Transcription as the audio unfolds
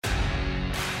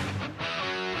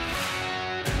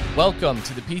Welcome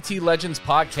to the PT Legends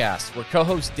podcast, where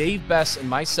co-host Dave Bess and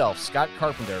myself, Scott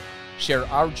Carpenter, share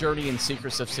our journey and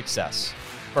secrets of success.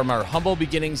 From our humble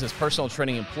beginnings as personal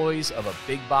training employees of a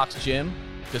big box gym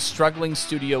to struggling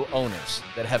studio owners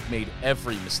that have made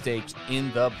every mistake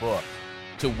in the book,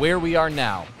 to where we are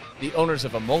now, the owners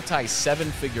of a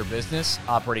multi-seven-figure business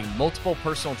operating multiple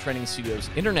personal training studios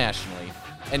internationally,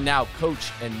 and now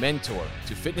coach and mentor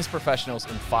to fitness professionals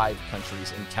in 5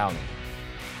 countries and counting.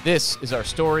 This is our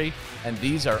story, and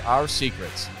these are our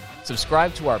secrets.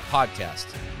 Subscribe to our podcast,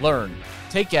 learn,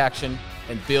 take action,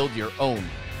 and build your own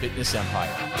fitness empire.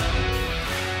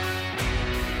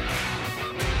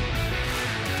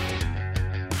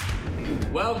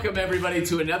 Welcome, everybody,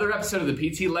 to another episode of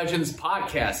the PT Legends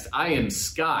podcast. I am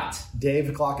Scott. Dave,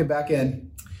 clocking back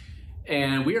in.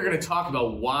 And we are going to talk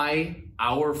about why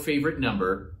our favorite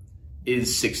number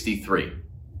is 63.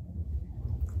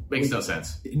 Makes no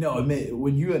sense. No,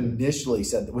 when you initially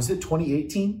said that, was it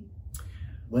 2018?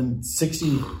 When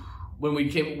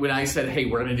I said, hey,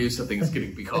 we're going to do something that's going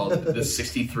to be called the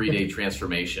 63-day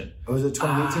transformation. Was it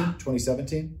 2018?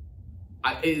 2017?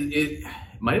 It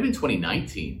might have been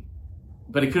 2019,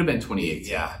 but it could have been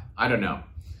 2018. Yeah. I don't know.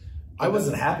 I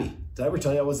wasn't happy. Did I ever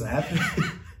tell you I wasn't happy?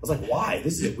 I was like, why?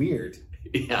 This is weird.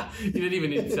 Yeah. You didn't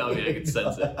even need to tell me. I could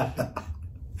sense it.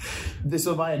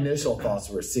 So my initial thoughts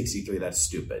were 63, that's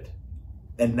stupid.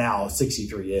 And now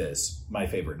 63 is my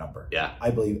favorite number. Yeah.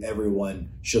 I believe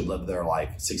everyone should live their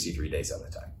life 63 days at a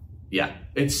time. Yeah.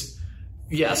 Let's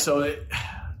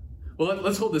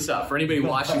hold this up. For anybody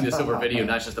watching this over video,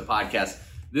 not just the podcast,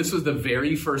 this was the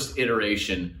very first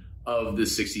iteration of the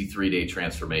 63-day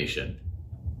transformation.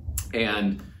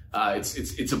 And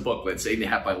it's a booklet. It's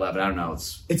 8.5 by 11. I don't know.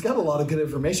 It's got a lot of good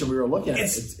information. We were looking at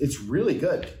it. It's really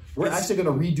good. We're actually going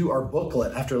to redo our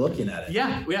booklet after looking at it.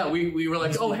 Yeah. We were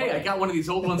like, oh, hey, I got one of these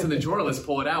old ones in the drawer. Let's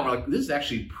pull it out. We're like, this is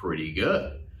actually pretty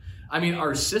good. I mean,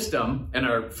 our system and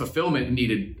our fulfillment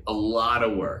needed a lot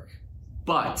of work,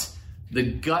 but the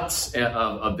guts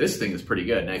of this thing is pretty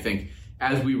good. And I think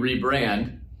as we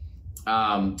rebrand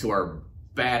to our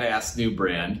badass new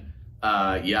brand,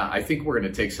 I think we're going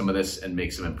to take some of this and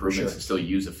make some improvements and still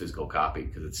use a physical copy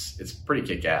because it's pretty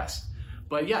kick-ass.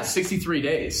 But yeah, 63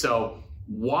 days. So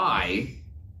why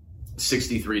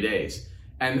 63 days?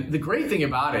 And the great thing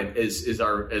about it is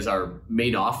our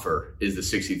main offer is the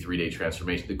 63-day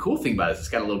transformation. The cool thing about it is it's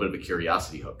got a little bit of a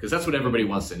curiosity hook because that's what everybody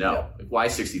wants to know. Yeah. Like, why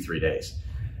 63 days?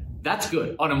 That's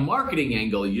good. On a marketing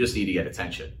angle, you just need to get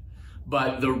attention.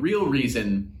 But the real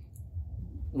reason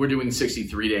we're doing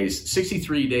 63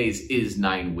 days is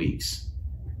 9 weeks.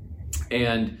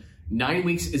 And 9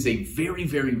 weeks is a very,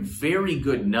 very, very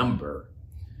good number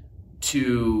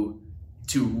to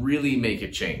really make a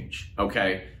change,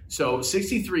 okay? So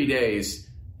 63 days,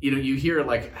 you hear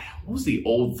like, what was the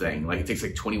old thing? Like it takes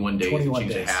like 21 days to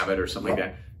change a habit or something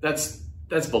like that.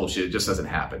 That's bullshit. It just doesn't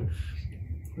happen.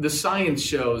 The science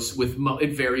shows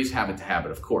it varies habit to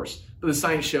habit, of course, but the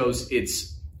science shows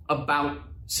it's about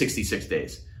 66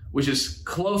 days, which is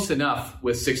close enough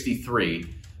with 63.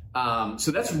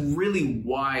 So that's really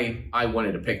why I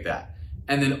wanted to pick that.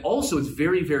 And then also it's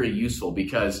very, very useful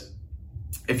because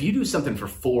if you do something for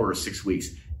 4 or 6 weeks,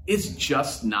 it's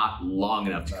just not long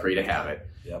enough to create a habit.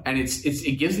 Yep. And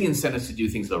it gives the incentives to do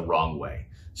things the wrong way.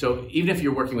 So even if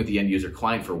you're working with the end user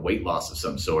client for weight loss of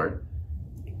some sort,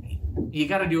 you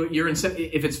got to do it.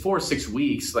 If it's 4 or 6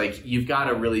 weeks, like you've got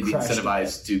to really be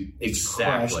incentivized to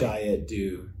crash diet,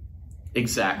 do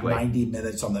exactly 90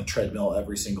 minutes on the treadmill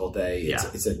every single day.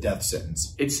 It's a death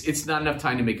sentence. It's not enough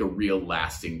time to make a real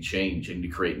lasting change and to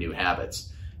create new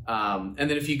habits. And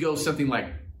then if you go something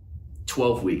like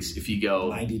 12 weeks, if you go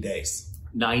 90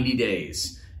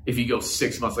 days, if you go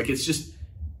 6 months, like it's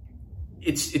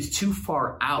too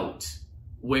far out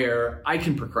where I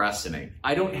can procrastinate.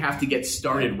 I don't have to get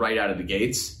started right out of the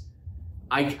gates.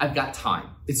 I've got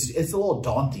time. It's a little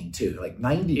daunting too. Like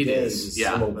 90 days is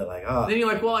a little bit like, Then you're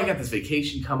like, well, I got this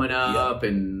vacation coming up,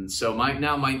 and so might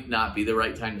not be the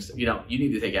right time to. You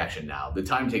need to take action now. The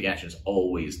time to take action is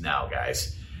always now,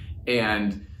 guys.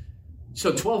 And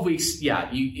so 12 weeks,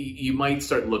 you might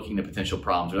start looking at potential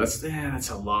problems. Or that's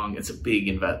a long, it's a big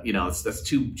invest. That's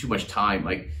too much time.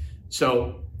 Like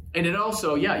so, and it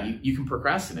also, you can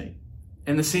procrastinate.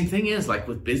 And the same thing is like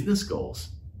with business goals.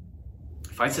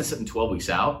 If I set something 12 weeks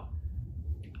out,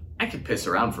 I could piss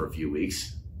around for a few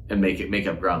weeks and make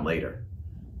up ground later.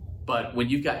 But when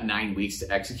you've got 9 weeks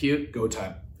to execute,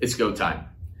 it's go time.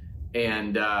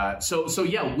 And so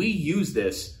we use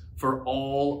this for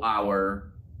all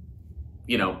our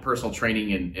personal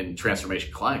training and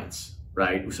transformation clients,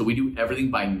 right? So we do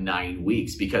everything by 9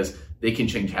 weeks because they can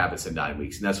change habits in 9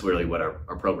 weeks. And that's really what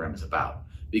our program is about.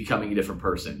 becoming a different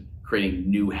person, creating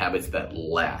new habits that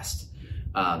last.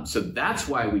 So that's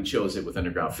why we chose it with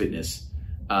Underground Fitness.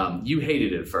 You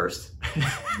hated it at first.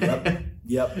 Yep.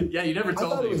 Yeah, you never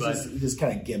told I thought me, it but was just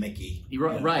kind of gimmicky.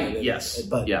 You're right. Yes.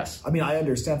 But yes. I mean, I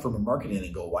understand from a marketing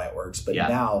angle why it works, but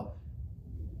now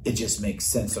it just makes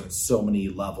sense on so many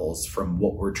levels from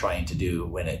what we're trying to do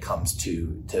when it comes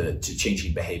to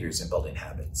changing behaviors and building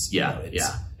habits. Yeah.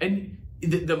 And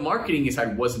the marketing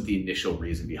side wasn't the initial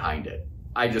reason behind it.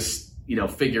 I just,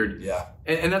 figured. Yeah.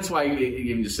 And that's why it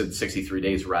even just said 63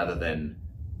 days rather than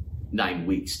 9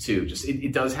 weeks too. Just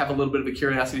it does have a little bit of a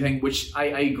curiosity thing, which I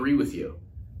agree with you.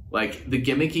 Like the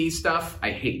gimmicky stuff,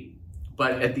 I hate.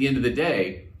 But at the end of the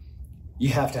day, you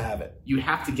have to have it. You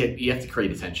have to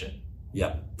create attention.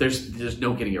 Yeah. There's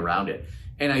no getting around it.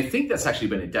 And I think that's actually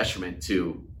been a detriment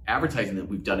to advertising that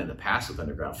we've done in the past with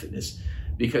Underground Fitness,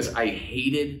 because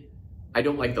I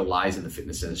don't like the lies in the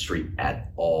fitness industry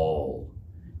at all.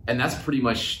 And that's pretty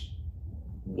much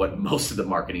what most of the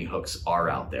marketing hooks are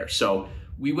out there. So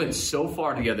we went so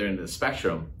far together into the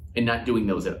spectrum and not doing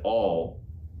those at all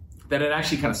that it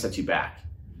actually kind of sets you back.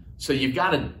 So you've got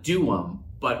to do them,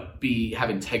 but have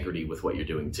integrity with what you're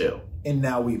doing too. And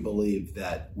now we believe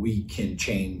that we can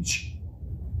change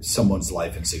someone's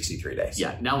life in 63 days.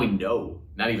 Yeah. Now we know.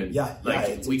 Not even.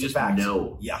 We just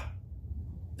know. Yeah.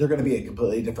 They're going to be a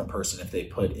completely different person if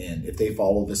they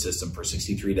follow the system for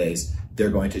 63 days.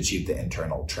 They're going to achieve the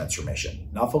internal transformation.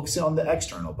 Not focusing on the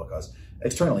external, because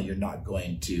externally you're not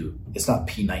going to. It's not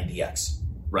P90X.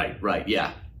 Right.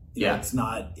 Yeah. Yeah. It's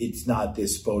not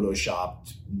this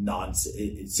photoshopped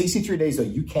nonsense. 63 days though,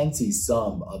 you can see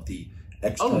some of the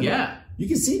external. Oh yeah. You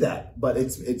can see that, but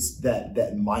it's that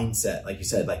mindset, like you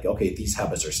said, like, okay, these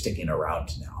habits are sticking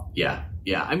around now. Yeah.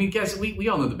 I mean, guys, we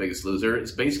all know The Biggest Loser.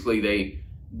 It's basically they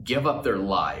give up their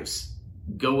lives,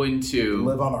 go into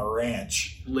live on a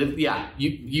ranch.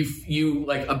 You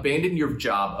like abandon your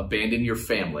job, abandon your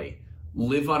family,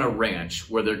 live on a ranch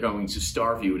where they're going to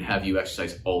starve you and have you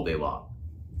exercise all day long.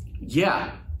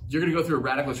 Yeah, you're going to go through a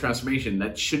radical transformation.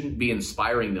 That shouldn't be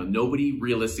inspiring, though. Nobody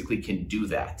realistically can do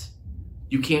that.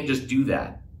 You can't just do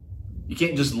that. You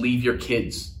can't just leave your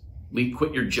kids,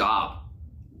 quit your job,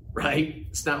 right?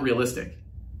 It's not realistic.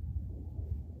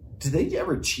 Did they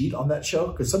ever cheat on that show?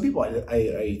 Because some people,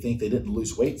 I think they didn't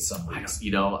lose weight some weeks. I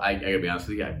gotta be honest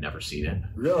with you, I've never seen it.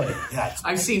 Really? Yeah.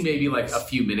 I've seen maybe like a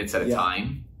few minutes at a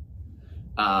time.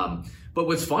 But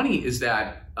what's funny is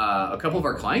that a couple of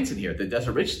our clients in here at the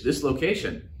Desert Ridge, this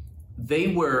location, they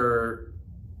were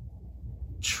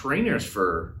trainers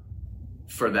for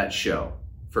that show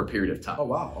for a period of time. Oh,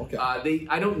 wow. Okay.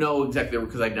 I don't know exactly,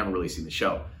 because I've never really seen the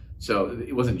show. So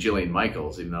it wasn't Jillian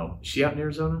Michaels, even though, is she out in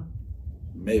Arizona?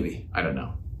 Maybe. I don't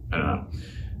know.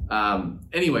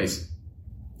 Anyways,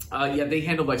 they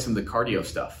handled like some of the cardio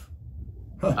stuff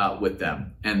with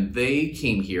them. And they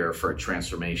came here for a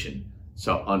transformation.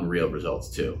 Saw unreal results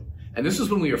too. And this was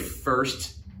when we were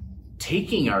first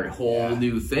taking our whole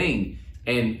new thing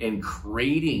and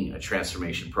creating a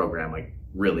transformation program, like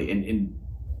really, and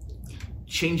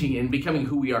changing and becoming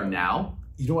who we are now.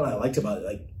 You know what I liked about it?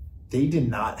 Like, they did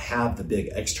not have the big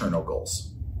external goals.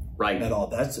 Right. At all.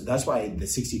 That's why the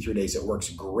 63 days, it works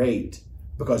great,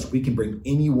 because we can bring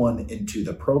anyone into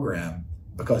the program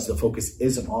because the focus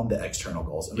isn't on the external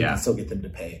goals, and we can still get them to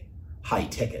pay high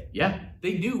ticket. Yeah.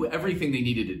 They knew everything they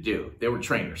needed to do. They were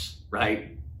trainers,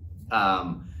 right?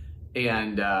 I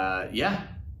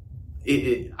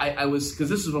was, because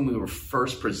this is when we were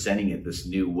first presenting it this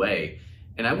new way.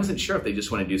 And I wasn't sure if they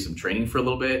just want to do some training for a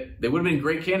little bit. They would have been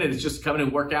great candidates just to come in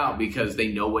and work out because they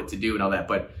know what to do and all that.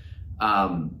 But,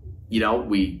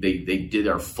 they did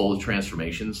our full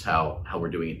transformations, how we're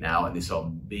doing it now, and they saw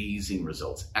amazing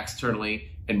results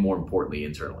externally and, more importantly,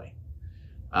 internally.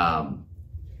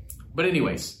 But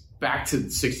anyways, back to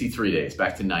 63 days,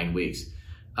 back to 9 weeks.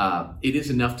 It is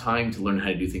enough time to learn how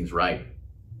to do things right.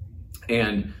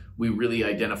 And we really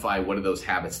identify what are those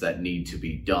habits that need to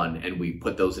be done, and we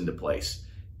put those into place.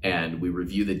 And we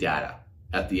review the data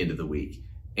at the end of the week,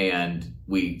 and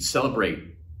we celebrate.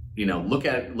 Look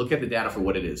at the data for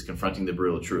what it is, confronting the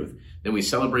brutal truth. Then we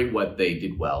celebrate what they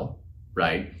did well,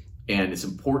 right? And it's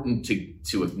important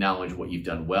to acknowledge what you've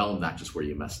done well, not just where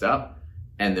you messed up.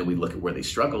 And then we look at where they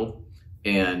struggled.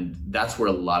 And that's where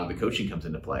a lot of the coaching comes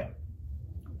into play.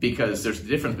 Because there's a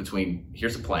difference between,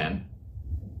 here's a plan,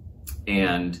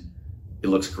 and it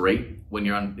looks great when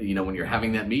you're on, when you're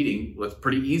having that meeting. It's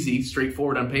pretty easy,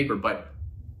 straightforward on paper, but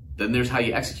then there's how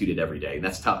you execute it every day. And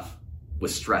that's tough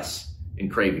with stress and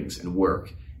cravings and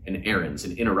work and errands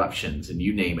and interruptions and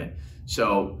you name it.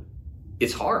 So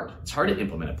it's hard. It's hard to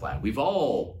implement a plan. We've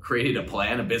all created a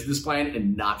plan, a business plan,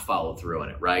 and not followed through on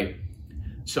it, right?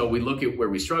 So we look at where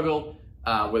we struggled,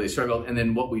 where they struggled, and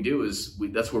then what we do is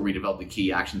that's where we develop the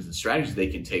key actions and strategies they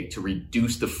can take to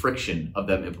reduce the friction of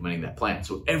them implementing that plan.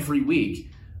 So every week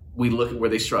we look at where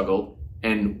they struggled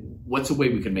and what's a way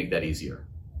we can make that easier.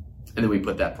 And then we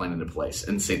put that plan into place.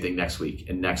 And same thing next week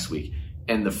and next week.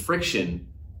 And the friction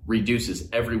reduces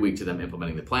every week to them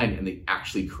implementing the plan, and they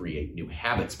actually create new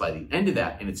habits by the end of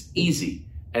that. And it's easy,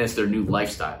 and it's their new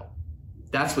lifestyle.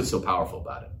 That's what's so powerful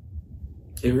about it.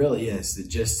 It really is. It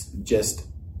just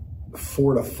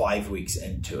 4 to 5 weeks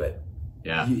into it.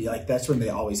 Yeah. Like that's when they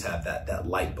always have that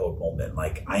light bulb moment.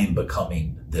 Like, I am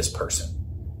becoming this person.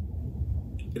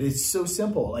 And it's so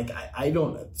simple. Like I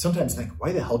don't sometimes think,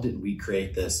 why the hell didn't we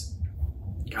create this?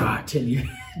 God, 10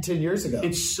 years ago.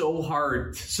 It's so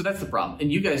hard. So that's the problem.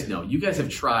 And you guys know, you guys have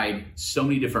tried so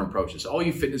many different approaches. All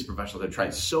you fitness professionals have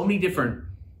tried so many different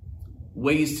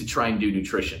ways to try and do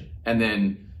nutrition. And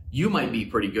then you might be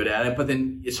pretty good at it, but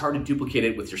then it's hard to duplicate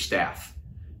it with your staff.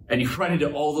 And you run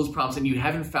into all those problems and you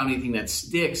haven't found anything that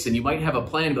sticks. And you might have a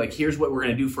plan, like, here's what we're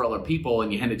going to do for all our people.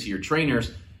 And you hand it to your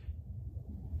trainers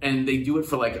and they do it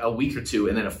for like a week or two.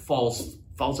 And then it falls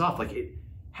off. Like, it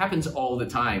happens all the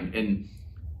time. And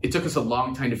it took us a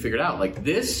long time to figure it out. Like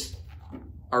this,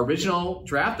 our original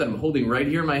draft that I'm holding right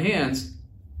here in my hands,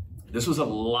 this was a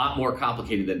lot more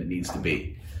complicated than it needs to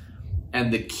be.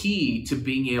 And the key to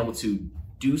being able to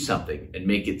do something and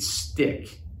make it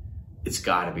stick, it's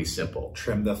got to be simple.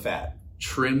 Trim the fat.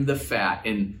 Trim the fat.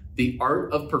 And the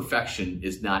art of perfection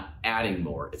is not adding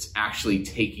more. It's actually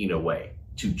taking away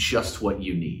to just what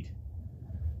you need.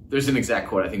 There's an exact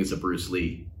quote. I think it's a Bruce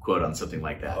Lee quote on something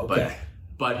like that. Okay.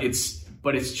 But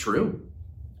it's true.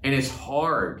 And it's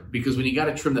hard because when you got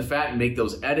to trim the fat and make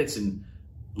those edits and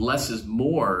less is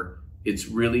more, it's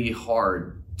really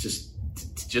hard to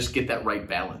just get that right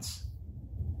balance.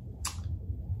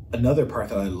 Another part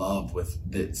that I love with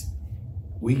this,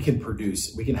 we can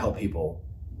help people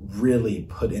really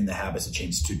put in the habits of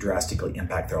change to drastically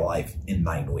impact their life in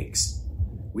 9 weeks.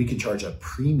 We can charge a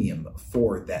premium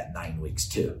for that 9 weeks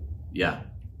too. Yeah.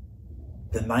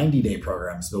 The 90-day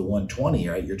programs, the 120,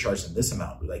 right? You're charging this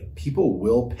amount. Like, people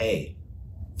will pay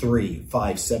 $3,000,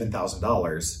 $5,000,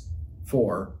 $7,000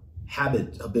 for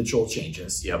habitual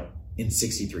changes. Yep. In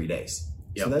 63 days.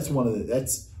 Yep. So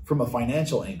that's from a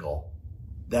financial angle.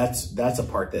 That's a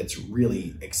part that's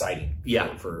really exciting.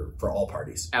 Yeah. For all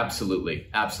parties. Absolutely.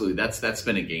 That's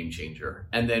been a game changer.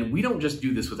 And then we don't just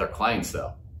do this with our clients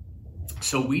though.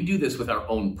 So we do this with our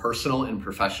own personal and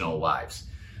professional lives.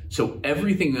 So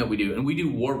everything that we do, and we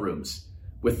do war rooms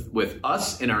with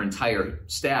us and our entire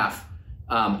staff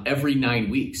every 9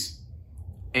 weeks.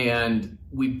 And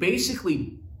we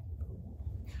basically,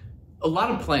 a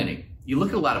lot of planning. You look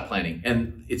at a lot of planning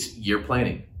and it's year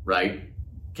planning, right?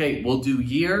 Okay, we'll do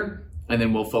year and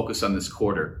then we'll focus on this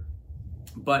quarter.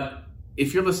 But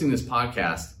if you're listening to this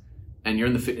podcast and you're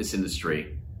in the fitness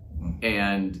industry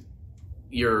and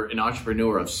you're an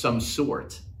entrepreneur of some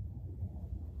sort,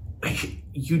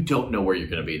 you don't know where you're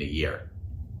going to be in a year.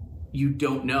 You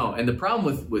don't know. And the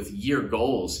problem with year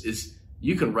goals is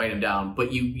you can write them down,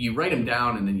 but you write them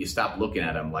down and then you stop looking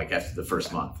at them like after the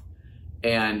first month.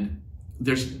 And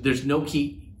there's no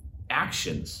key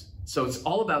actions. So it's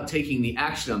all about taking the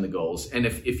action on the goals. And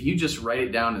if you just write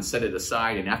it down and set it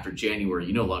aside and after January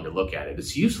you no longer look at it,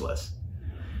 it's useless.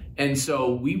 And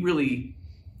so we really,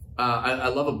 I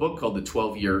love a book called the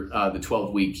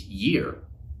 12-week year.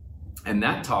 And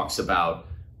that talks about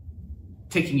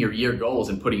taking your year goals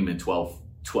and putting them in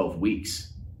 12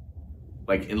 weeks.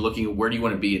 Like, and looking at where do you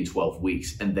want to be in 12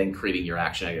 weeks and then creating your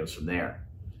action items from there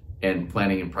and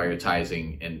planning and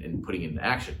prioritizing and putting it into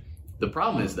action. The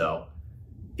problem is though,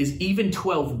 is even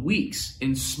 12 weeks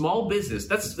in small business,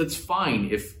 that's fine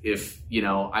if you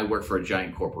know, I work for a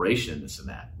giant corporation and this and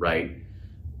that, right?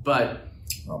 But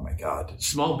oh my God,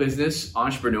 small business,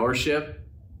 entrepreneurship,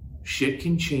 shit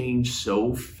can change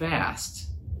so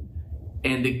fast.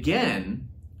 And again,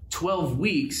 12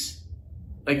 weeks,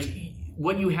 like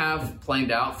what you have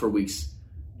planned out for weeks,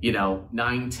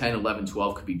 9, 10, 11,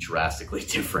 12 could be drastically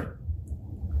different.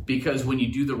 Because when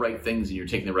you do the right things and you're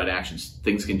taking the right actions,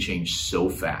 things can change so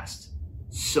fast.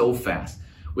 So fast.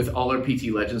 With all our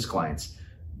PT Legends clients,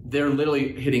 they're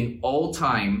literally hitting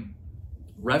all-time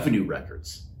revenue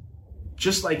records.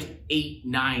 Just like 8,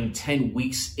 9, 10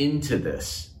 weeks into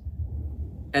this.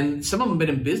 And some of them have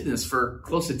been in business for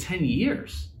close to 10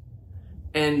 years.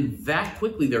 And that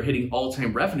quickly, they're hitting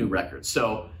all-time revenue records.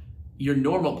 So your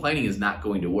normal planning is not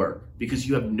going to work because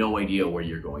you have no idea where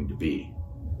you're going to be.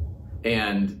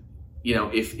 And,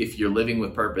 if you're living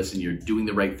with purpose and you're doing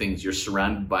the right things, you're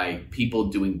surrounded by people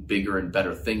doing bigger and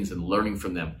better things and learning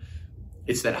from them.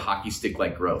 It's that hockey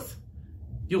stick-like growth.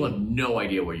 you'll have no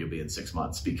idea where you'll be in 6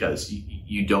 months because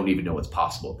you don't even know what's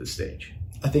possible at this stage.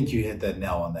 I think you hit the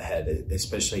nail on the head,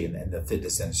 especially in the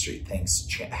fitness industry.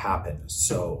 Things happen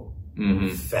so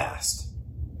fast.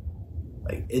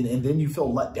 Like, and then you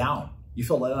feel let down. You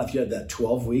feel let down if you have that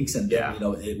 12 weeks and then,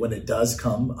 when it does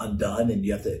come undone and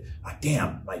you have to,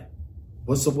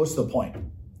 what's the point?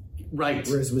 Right.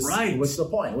 Right. What's the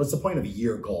point? What's the point of a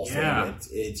year goal? Yeah.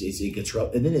 It gets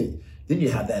rough. And then you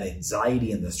have that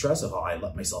anxiety and the stress of, I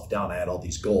let myself down. I had all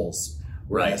these goals.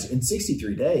 Whereas in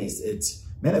 63 days, it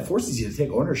forces you to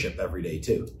take ownership every day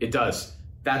too. It does.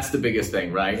 That's the biggest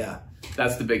thing, right? Yeah.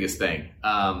 That's the biggest thing.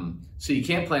 So you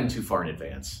can't plan too far in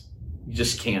advance. You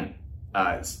just can't.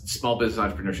 Small business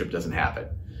entrepreneurship doesn't happen.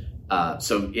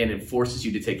 And it forces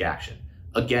you to take action.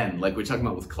 Again, like we're talking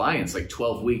about with clients, like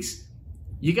 12 weeks,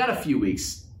 you got a few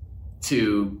weeks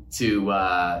to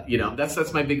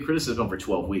that's my big criticism for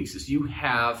 12 weeks is you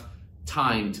have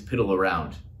time to piddle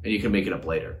around and you can make it up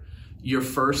later.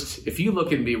 If you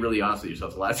look and be really honest with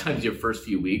yourself, a lot of times your first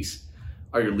few weeks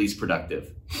are your least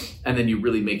productive. And then you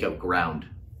really make up ground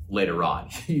later on.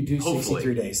 You do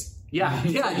 63 days. Yeah,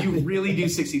 you really do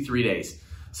 63 days.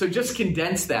 So just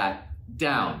condense that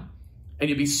down and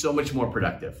you'll be so much more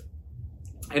productive.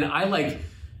 And I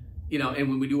and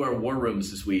when we do our war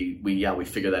rooms, we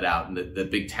figure that out. And the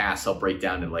big tasks I'll break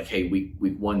down in hey, week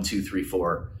 1, 2, 3,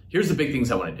 4. Here's the big things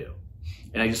I want to do.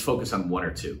 And I just focus on 1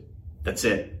 or 2. That's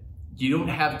it. You don't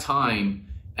have time.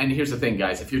 And here's the thing,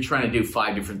 guys, if you're trying to do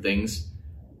 5 different things,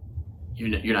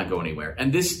 you're not going anywhere.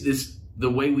 And the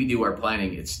way we do our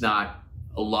planning, it's not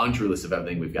a laundry list of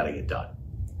everything we've got to get done.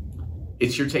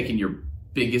 It's you're taking your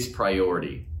biggest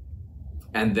priority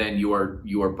and then you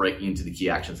are breaking into the key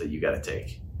actions that you got to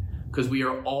take. Because we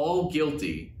are all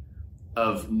guilty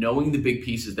of knowing the big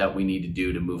pieces that we need to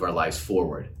do to move our lives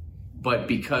forward. But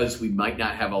because we might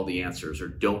not have all the answers or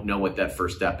don't know what that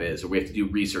first step is, or we have to do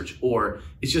research, or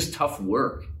it's just tough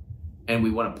work and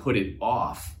we want to put it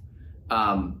off,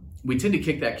 we tend to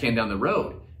kick that can down the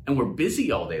road. And we're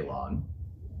busy all day long.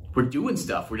 We're doing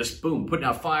stuff. We're just, putting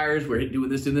out fires. We're doing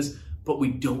this, but we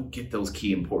don't get those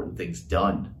key important things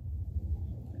done.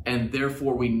 And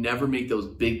therefore, we never make those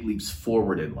big leaps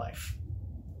forward in life.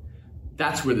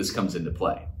 That's where this comes into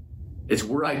play. It's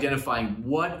we're identifying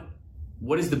what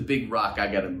is the big rock I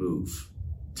got to move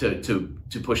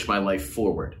to push my life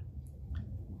forward.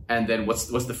 And then what's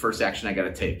the first action I got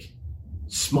to take?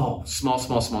 Small.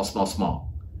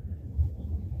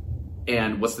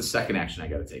 And what's the second action I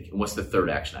got to take? And what's the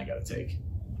third action I got to take?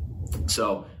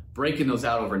 So breaking those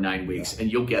out over 9 weeks,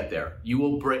 and you'll get there. You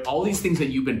will break all these things that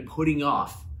you've been putting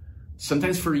off,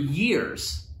 sometimes for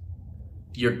years,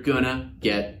 you're gonna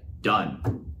get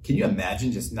done. Can you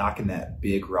imagine just knocking that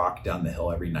big rock down the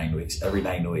hill every 9 weeks?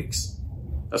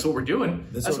 That's what we're doing.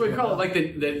 That's what we call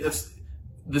it. That's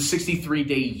the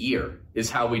 63-day year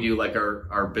is how we do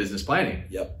our business planning.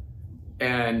 Yep.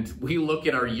 And we look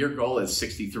at our year goal as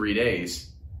 63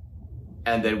 days,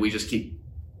 and then we just keep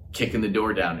kicking the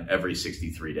door down every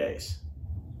 63 days.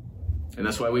 And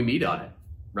that's why we meet on it,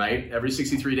 right? Every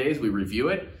 63 days, we review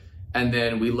it, and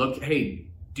then we look, hey,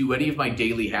 do any of my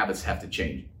daily habits have to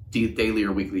change? Daily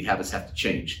or weekly habits have to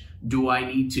change? Do I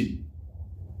need to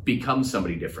become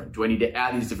somebody different? Do I need to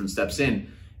add these different steps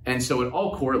in? And so it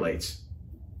all correlates.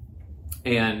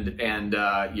 And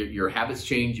your habits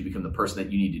change. You become the person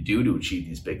that you need to do to achieve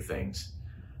these big things,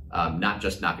 not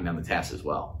just knocking down the tasks as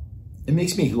well. It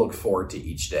makes me look forward to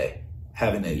each day,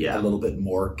 having it a little bit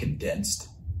more condensed.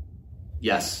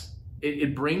 Yes.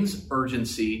 It brings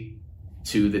urgency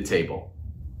to the table.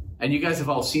 And you guys have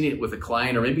all seen it with a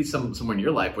client or maybe somewhere in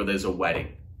your life where there's a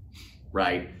wedding,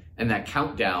 right? And that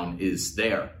countdown is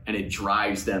there and it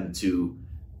drives them to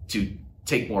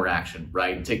take more action,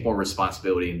 right? And take more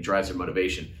responsibility and drives their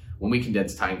motivation. When we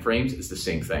condense time frames, it's the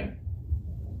same thing.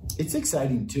 It's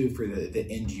exciting too for the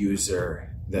end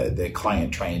user, the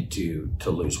client trying to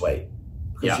lose weight.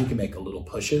 Because you can make a little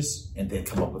pushes and then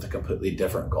come up with a completely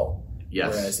different goal.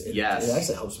 Yes. Whereas it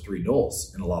actually helps with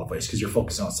renewals in a lot of ways because you're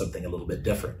focusing on something a little bit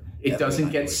different. It doesn't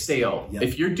get stale. Yep.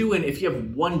 If you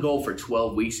have one goal for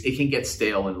 12 weeks, it can get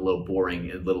stale and a little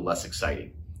boring and a little less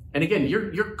exciting. And again,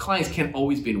 your clients can't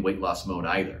always be in weight loss mode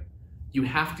either. You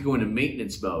have to go into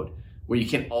maintenance mode where you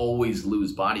can't always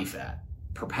lose body fat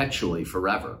perpetually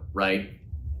forever, right?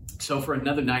 So for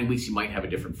another 9 weeks, you might have a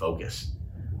different focus.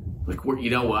 Like, you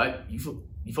know what?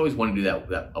 You've always wanted to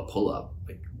do a pull-up.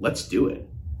 Like, let's do it.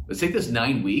 Let's take this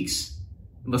 9 weeks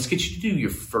and let's get you to do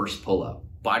your first pull-up,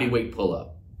 body weight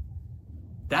pull-up.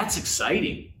 That's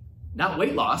exciting, not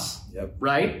weight loss,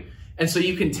 right? And so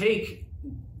you can take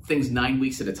things 9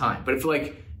 weeks at a time. But if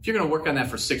you're going to work on that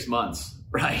for 6 months,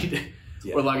 right?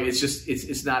 or longer. It's just,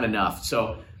 it's not enough.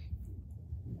 So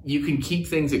you can keep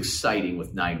things exciting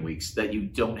with 9 weeks that you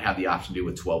don't have the option to do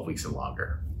with 12 weeks and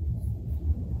longer.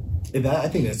 And I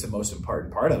think that's the most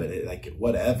important part of it. Like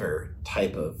whatever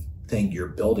type of thing you're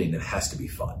building, it has to be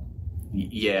fun.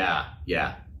 Yeah.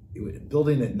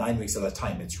 Building it 9 weeks at a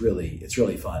time, it's really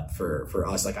fun for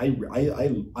us. Like I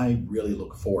really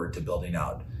look forward to building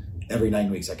out. Every 9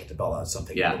 weeks, I get to build out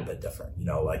something a little bit different.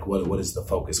 Like what is the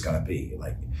focus going to be?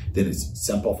 Like then it's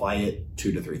simplify it,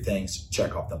 2 to 3 things,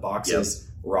 check off the boxes. Yep.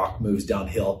 Rock moves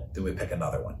downhill, then we pick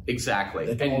another one.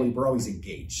 Exactly. We're always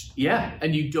engaged. Yeah,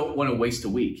 and you don't want to waste a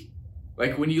week.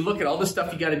 Like when you look at all the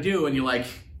stuff you got to do, and you're like,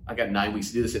 I got 9 weeks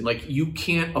to do this, and like you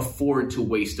can't afford to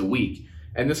waste a week.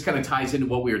 And this kind of ties into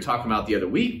what we were talking about the other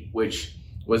week, which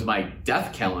was my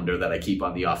death calendar that I keep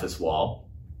on the office wall,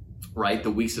 right?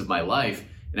 The weeks of my life.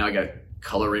 And now I got to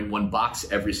color in one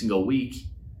box every single week,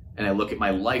 and I look at my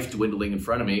life dwindling in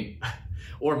front of me,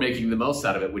 or making the most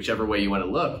out of it, whichever way you want to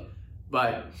look.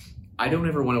 But I don't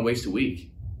ever want to waste a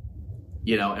week,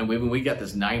 and when we got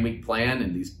this 9 week plan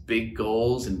and these big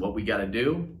goals and what we got to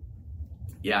do,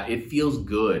 it feels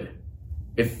good.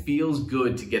 It feels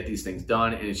good to get these things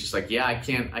done. And it's just like, I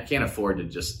can't afford to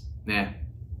just,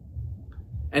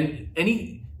 And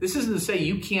this isn't to say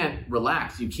you can't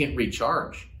relax, you can't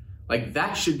recharge. Like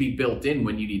that should be built in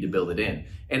when you need to build it in.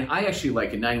 And I actually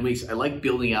like in 9 weeks, I like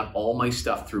building out all my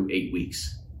stuff through 8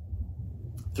 weeks.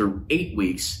 Through 8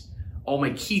 weeks, all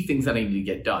my key things that I need to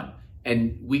get done.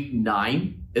 And week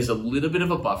 9 is a little bit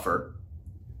of a buffer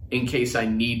in case I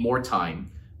need more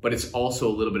time, but it's also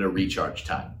a little bit of recharge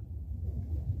time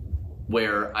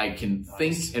where I can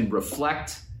think and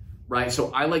reflect, right?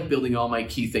 So I like building all my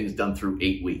key things done through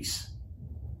 8 weeks.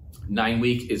 9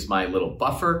 week is my little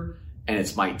buffer, and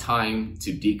it's my time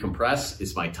to decompress.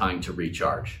 It's my time to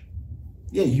recharge.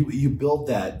 Yeah, you build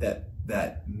that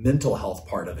mental health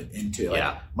part of it into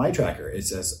my tracker. It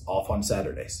says off on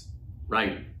Saturdays,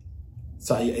 right?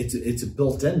 So it's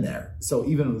built in there. So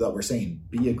even though we're saying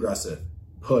be aggressive,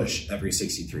 push every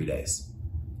 63 days,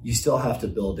 you still have to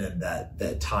build in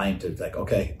that time to like,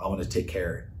 okay, I want to take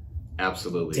care.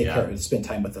 Absolutely, take care, spend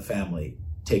time with the family,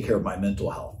 take care of my mental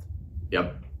health.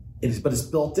 Yep. But it's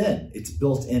built in. It's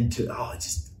built into.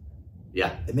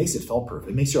 It makes it fail-proof.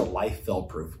 It makes your life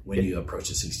fail-proof when you approach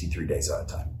it 63 days at a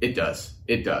time. It does.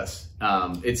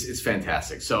 It's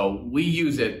fantastic. So we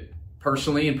use it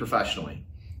personally and professionally.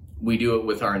 We do it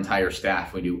with our entire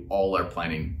staff. We do all our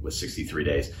planning with 63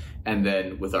 days. And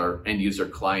then with our end user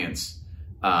clients,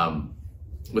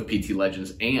 with PT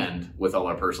Legends and with all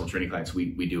our personal training clients,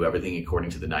 we do everything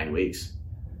according to the 9 weeks.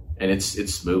 And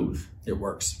it's smooth. It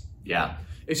works. Yeah.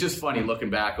 It's just funny looking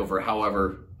back over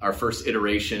however our first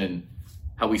iteration and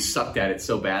how we sucked at it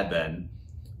so bad then,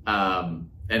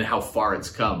 and how far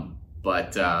it's come.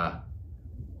 But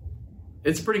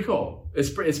it's pretty cool.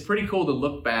 It's pretty cool to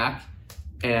look back,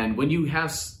 and when you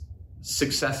have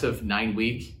successive 9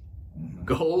 week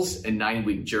goals and 9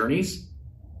 week journeys,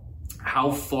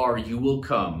 how far you will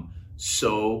come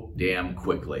so damn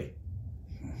quickly.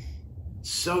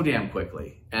 So damn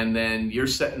quickly. And then you're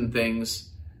setting things,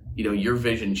 your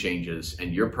vision changes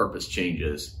and your purpose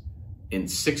changes. In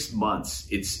 6 months,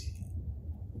 it's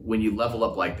when you level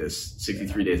up like this,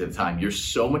 63 days at a time, you're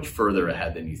so much further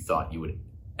ahead than you thought you would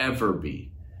ever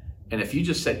be. And if you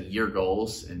just set your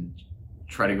goals and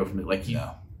try to go from it,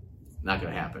 not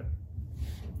going to happen.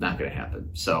 Not going to happen.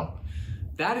 So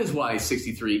that is why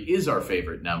 63 is our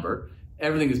favorite number.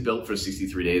 Everything is built for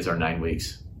 63 days, our 9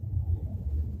 weeks.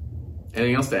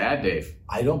 Anything else to add, Dave?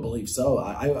 I don't believe so.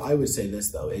 I would say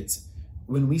this, though. It's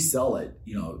when we sell it,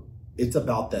 it's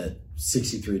about the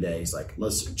 63 days. Like,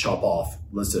 let's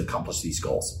accomplish these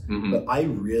goals. Mm-hmm. But I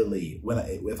really,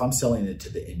 if I'm selling it to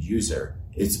the end user,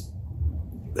 it's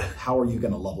how are you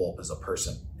going to level up as a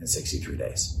person in 63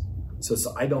 days?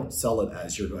 So I don't sell it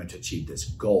as you're going to achieve this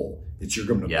goal. That you're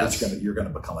going to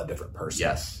become a different person.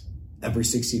 Yes. Every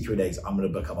 63 days, I'm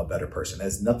going to become a better person. It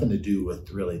has nothing to do with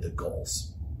really the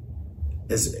goals.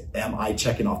 Am I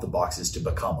checking off the boxes to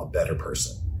become a better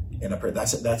person? And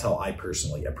that's how I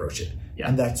personally approach it. Yeah.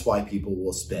 And that's why people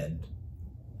will spend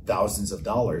thousands of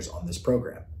dollars on this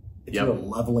program. If you're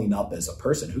leveling up as a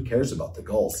person, who cares about the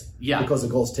goals? Yeah. Because the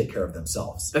goals take care of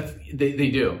themselves. They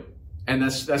do. And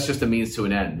that's just a means to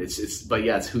an end.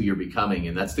 It's who you're becoming.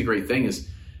 And that's the great thing is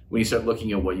when you start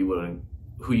looking at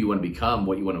who you want to become,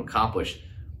 what you want to accomplish,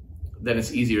 then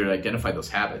it's easier to identify those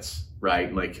habits,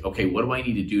 right? Like, okay, what do I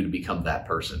need to do to become that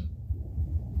person?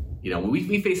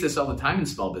 We face this all the time in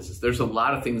small business. There's a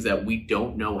lot of things that we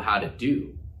don't know how to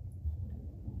do,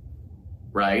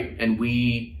 right? And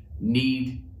we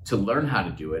need to learn how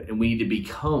to do it, and we need to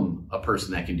become a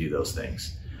person that can do those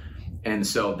things. And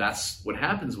so that's what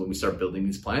happens when we start building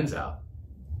these plans out,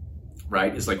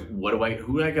 right? It's like, who do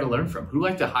I got to learn from? Who do I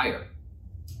like to hire?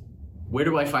 Where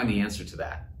do I find the answer to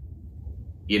that?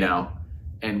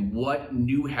 And what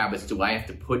new habits do I have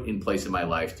to put in place in my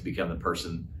life to become the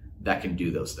person that can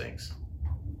do those things?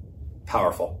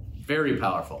 Powerful. Very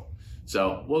powerful.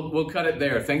 So we'll cut it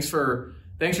there. Thanks for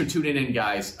tuning in,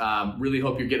 guys. Really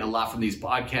hope you're getting a lot from these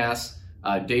podcasts.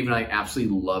 Dave and I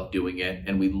absolutely love doing it,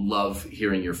 and we love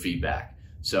hearing your feedback.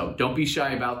 So don't be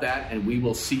shy about that, and we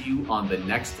will see you on the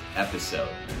next episode.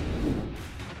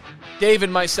 Dave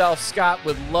and myself, Scott,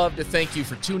 would love to thank you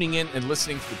for tuning in and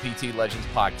listening to the PT Legends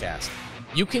podcast.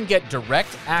 You can get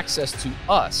direct access to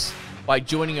us by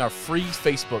joining our free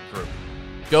Facebook group.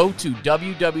 Go to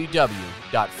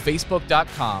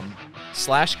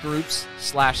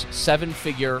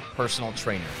www.facebook.com/groups/7-figure personal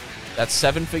trainer. That's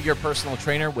 7-figure personal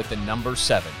trainer with the number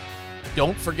 7.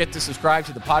 Don't forget to subscribe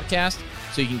to the podcast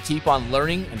so you can keep on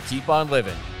learning and keep on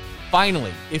living.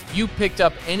 Finally, if you picked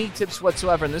up any tips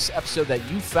whatsoever in this episode that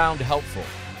you found helpful,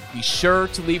 be sure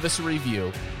to leave us a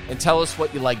review and tell us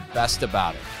what you like best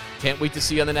about it. Can't wait to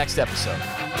see you on the next episode.